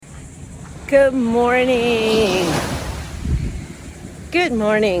Good morning. Good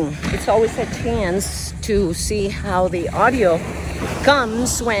morning. It's always a chance to see how the audio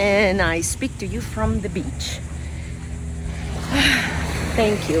comes when I speak to you from the beach.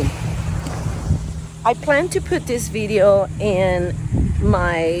 Thank you. I plan to put this video in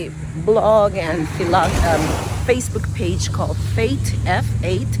my blog and Facebook page called Fate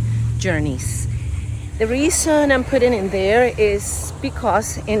F8 Journeys. The reason I'm putting in there is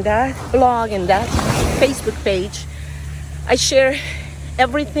because in that blog, in that Facebook page, I share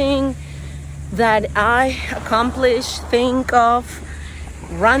everything that I accomplish, think of,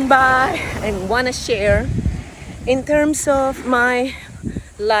 run by, and want to share in terms of my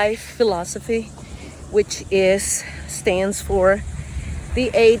life philosophy, which stands for the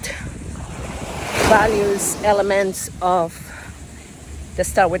 8 values, elements of that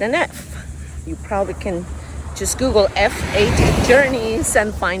start with an F. You probably can just Google F8 journeys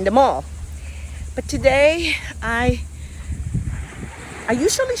and find them all. But today, I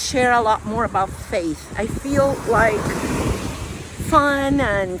usually share a lot more about faith. I feel like fun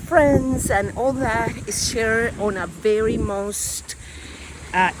and friends and all that is shared on a very most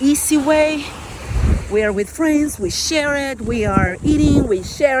easy way. We are with friends, we share it. We are eating, we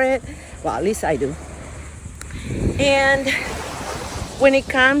share it. Well, at least I do. And when it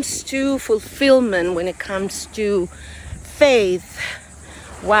comes to fulfillment, when it comes to faith,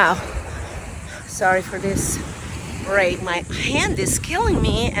 wow, sorry for this break. My hand is killing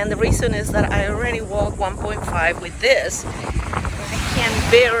me, and the reason is that I already walked 1.5 with this. I can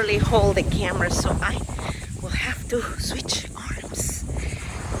barely hold the camera, so I will have to switch arms.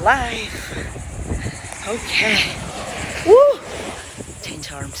 Live. Okay. Woo!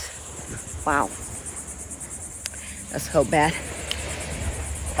 Change arms. Wow. That's how bad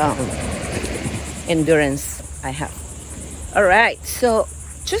endurance I have. All right, so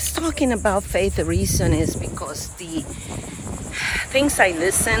just talking about faith, the reason is because the things I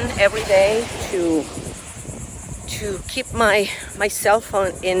listen every day to keep myself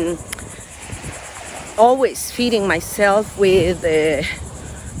in always feeding myself with the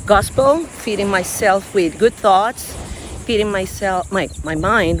gospel, feeding myself with good thoughts, feeding myself my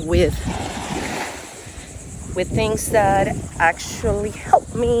mind with things that actually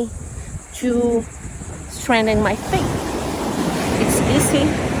help me to strengthen my faith. It's easy.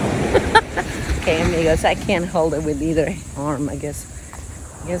 Okay, amigos, I can't hold it with either arm, I guess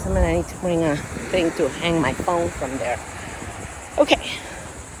I'm gonna need to bring a thing to hang my phone from there. Okay,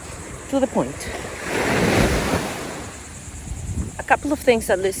 to the point. A couple of things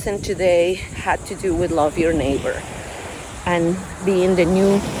I listened today had to do with love your neighbor and being the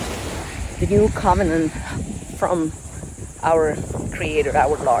new covenant from our Creator,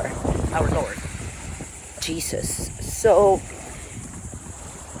 our Lord, Jesus. So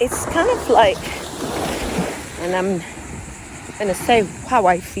it's kind of like, and I'm gonna say how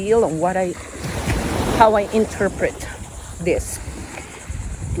I feel and how I interpret this.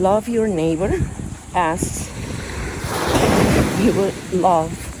 Love your neighbor as you would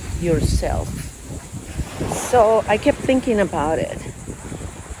love yourself. So I kept thinking about it.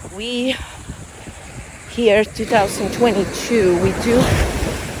 We here 2022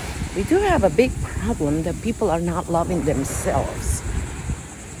 we do have a big problem that people are not loving themselves,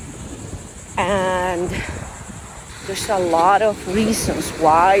 and there's a lot of reasons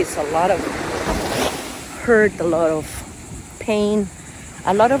why. It's a lot of hurt, a lot of pain,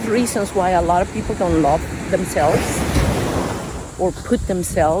 a lot of reasons why a lot of people don't love themselves or put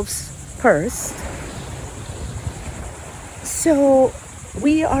themselves first. So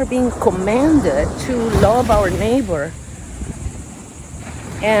we are being commanded to love our neighbor,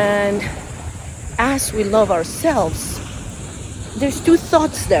 and as we love ourselves, there's 2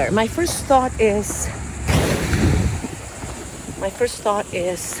 thoughts there. My first thought is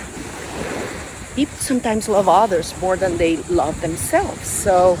people sometimes love others more than they love themselves.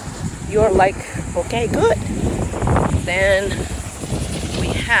 So you're like, okay, good. Then we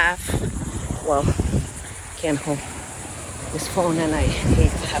have, well, can't hold this phone and I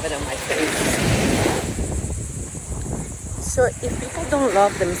hate to have it on my face. So if people don't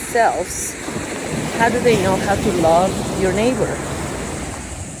love themselves, how do they know how to love your neighbor?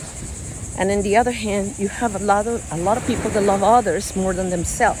 And on the other hand, you have a lot of people that love others more than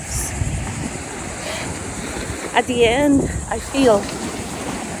themselves. At the end, I feel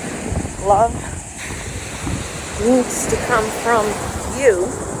love needs to come from you,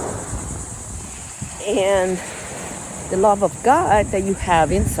 and the love of God that you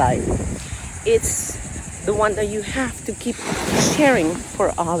have inside, it's the one that you have to keep sharing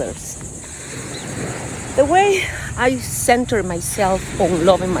for others. The way I center myself on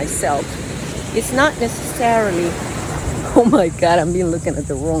loving myself It's not necessarily, oh my God, I'm been looking at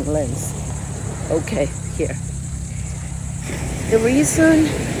the wrong lens. Okay, here. The reason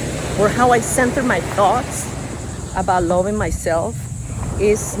or how I center my thoughts about loving myself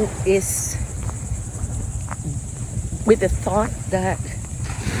is with the thought that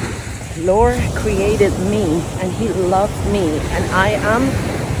Lord created me and he loved me and I am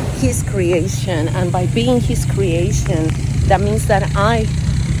his creation, and by being his creation that means that I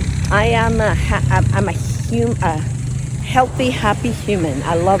am a healthy happy human.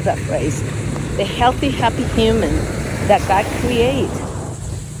 I love that phrase, the healthy happy human that God created.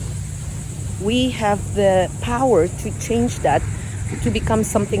 We have the power to change that to become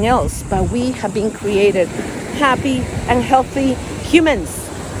something else, but we have been created happy and healthy humans.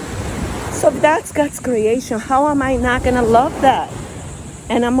 So if that's God's creation, how am I not gonna love that?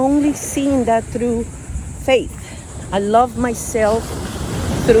 And I'm only seeing that through faith. I love myself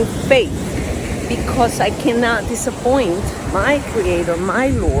through faith because I cannot disappoint my Creator, my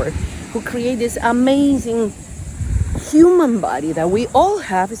Lord, who created this amazing human body that we all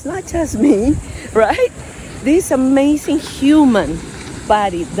have. It's not just me, right? This amazing human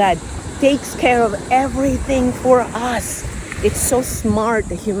body that takes care of everything for us. It's so smart,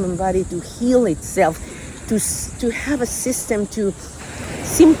 the human body, to heal itself, to have a system to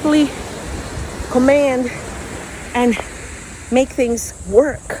simply command and make things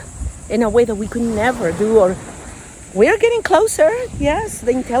work in a way that we could never do. Or we're getting closer. Yes,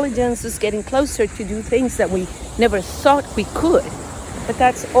 the intelligence is getting closer to do things that we never thought we could. But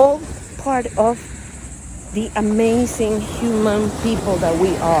that's all part of the amazing human people that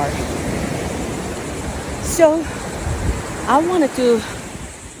we are. So I wanted to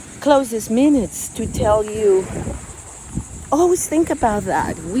close these minutes to tell you, always think about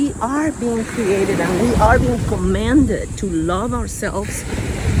that. We are being created and we are being commanded to love ourselves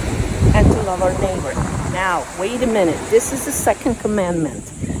and to love our neighbor. Now, wait a minute. This is the second commandment.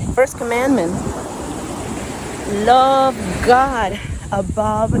 First commandment, love God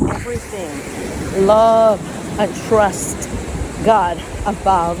above everything. Love and trust God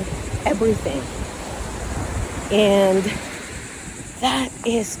above everything. And that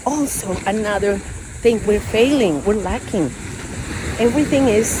is also another thing we're failing, we're lacking. Everything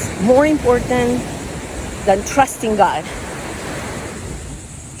is more important than trusting God.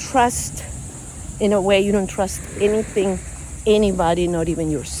 Trust in a way you don't trust anything, anybody, not even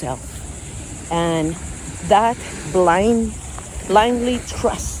yourself. And that blindly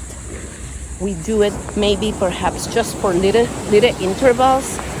trust, we do it maybe perhaps just for little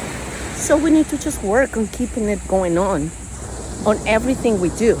intervals. So we need to just work on keeping it going on everything we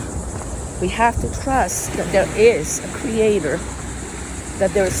do. We have to trust that there is a creator,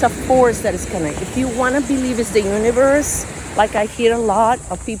 that there is a force that is connected. If you want to believe it's the universe, like I hear a lot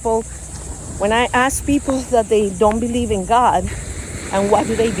of people, when I ask people that they don't believe in God, and what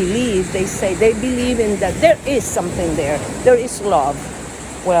do they believe? They say they believe in that there is something there. There is love.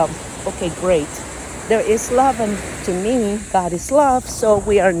 Well, okay, great. There is love, and to me, God is love, so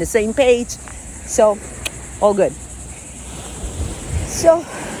we are on the same page. So, all good. So,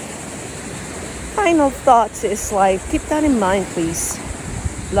 final thoughts is like, keep that in mind, please.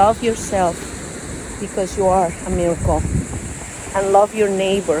 Love yourself because you are a miracle. And love your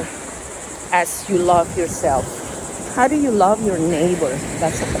neighbor as you love yourself. How do you love your neighbor?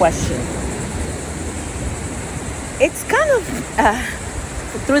 That's a question. It's kind of,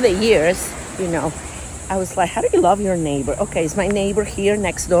 through the years, I was like, how do you love your neighbor? Okay, is my neighbor here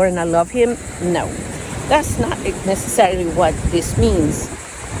next door and I love him? No, that's not necessarily what this means.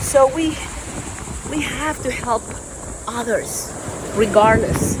 So we have to help others,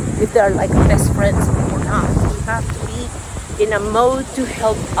 regardless if they're like best friends or not. We have to be in a mode to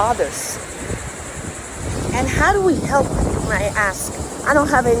help others. And how do we help? When I ask, I don't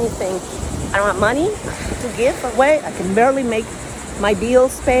have anything. I don't have money to give away. I can barely make my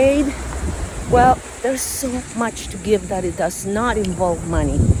bills paid. Well, there's so much to give that it does not involve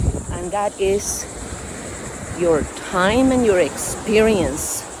money. And that is your time and your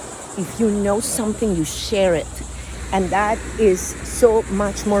experience. If you know something, you share it. And that is so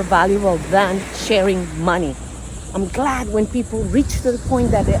much more valuable than sharing money. I'm glad when people reach to the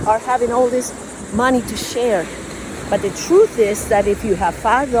point that they are having all this money to share. But the truth is that if you have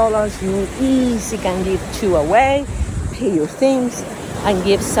 $5, you easily can give 2 away, pay your things, and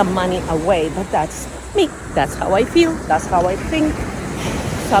give some money away. But that's me. That's how I feel. That's how I think.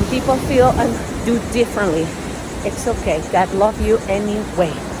 Some people feel and do differently. It's okay. God loves you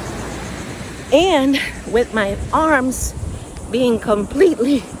anyway. And with my arms being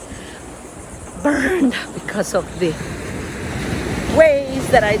completely burned because of the waves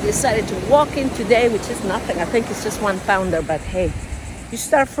that I decided to walk in today, which is nothing. I think it's just 1 pounder, but hey, you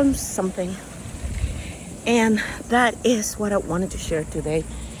start from something. And that is what I wanted to share today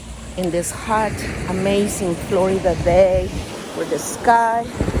in this hot, amazing Florida day where the sky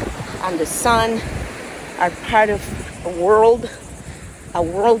and the sun are part of a world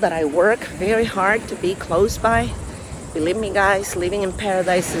that I work very hard to be close by. Believe me, guys, living in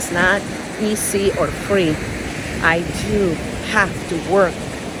paradise is not easy or free. I do have to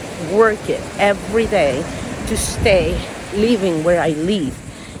work it every day to stay living where I live.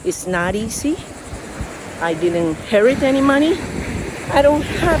 It's not easy. I didn't inherit any money. I don't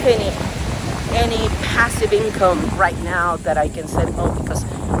have any passive income right now that I can say, oh, because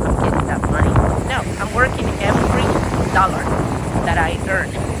I'm getting that money. No, I'm working every dollar that I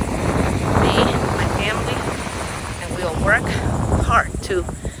earn. Me, my family, and we'll work hard to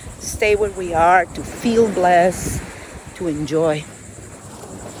stay where we are, to feel blessed, to enjoy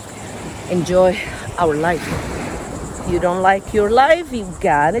our life. You don't like your life, you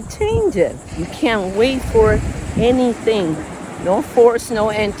gotta change it. You can't wait for anything. No force, no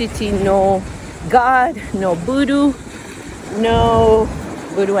entity, no God, no voodoo, no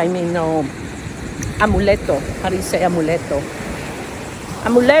amuleto. How do you say amuleto?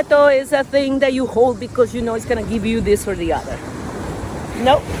 Amuleto is a thing that you hold because you know it's gonna give you this or the other.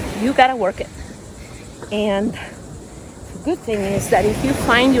 Nope, you gotta work it. And the good thing is that if you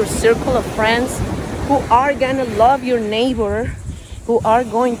find your circle of friends who are gonna love your neighbor, who are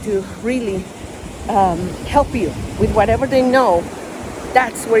going to really help you with whatever they know,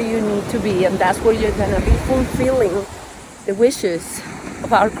 that's where you need to be, and that's where you're gonna be fulfilling the wishes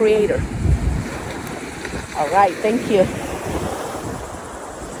of our Creator. All right, thank you.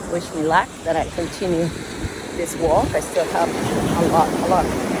 Wish me luck that I continue this walk. I still have a lot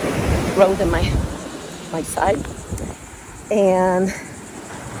of road on my side, and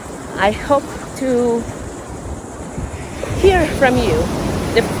I hope to hear from you.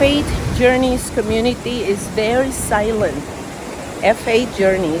 The Faith Journeys community is very silent. FA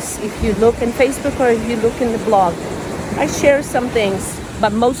Journeys. If you look in Facebook or if you look in the blog, I share some things,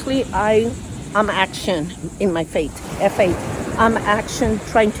 but mostly I'm action in my faith. FA. I'm action,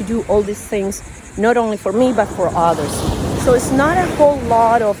 trying to do all these things, not only for me, but for others. So it's not a whole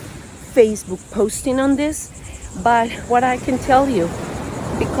lot of Facebook posting on this, but what I can tell you,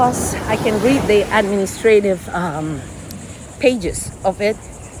 because I can read the administrative pages of it,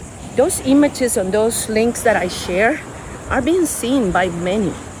 those images and those links that I share are being seen by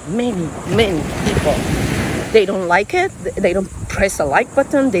many people. They don't like it, they don't press a like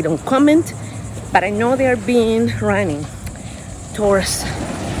button, they don't comment, but I know they're being running towards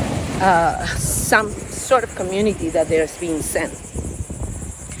some sort of community that there's being sent.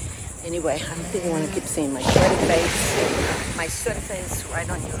 Anyway, I didn't want to keep seeing my sweaty face right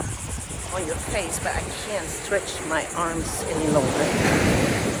on your face, but I can't stretch my arms any longer.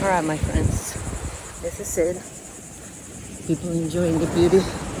 All right, my friends, this is it. People enjoying the beauty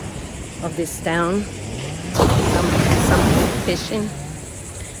of this town. Some fishing,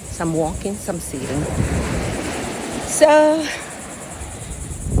 some walking, some sitting. So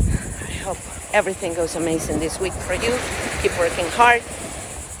I hope everything goes amazing this week for you. Keep working hard,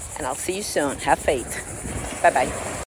 and I'll see you soon. Have faith. Bye-bye.